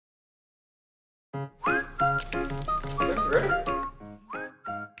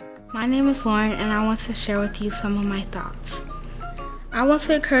My name is Lauren, and I want to share with you some of my thoughts. I want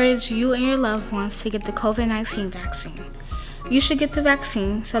to encourage you and your loved ones to get the COVID-19 vaccine. You should get the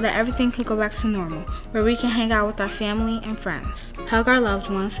vaccine so that everything can go back to normal, where we can hang out with our family and friends, hug our loved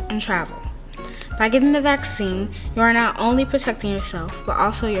ones, and travel. By getting the vaccine, you are not only protecting yourself, but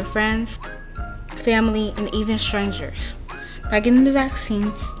also your friends, family, and even strangers. By getting the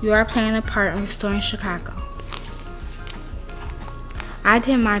vaccine, you are playing a part in restoring Chicago. I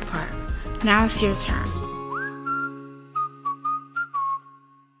did my part. Now it's your turn.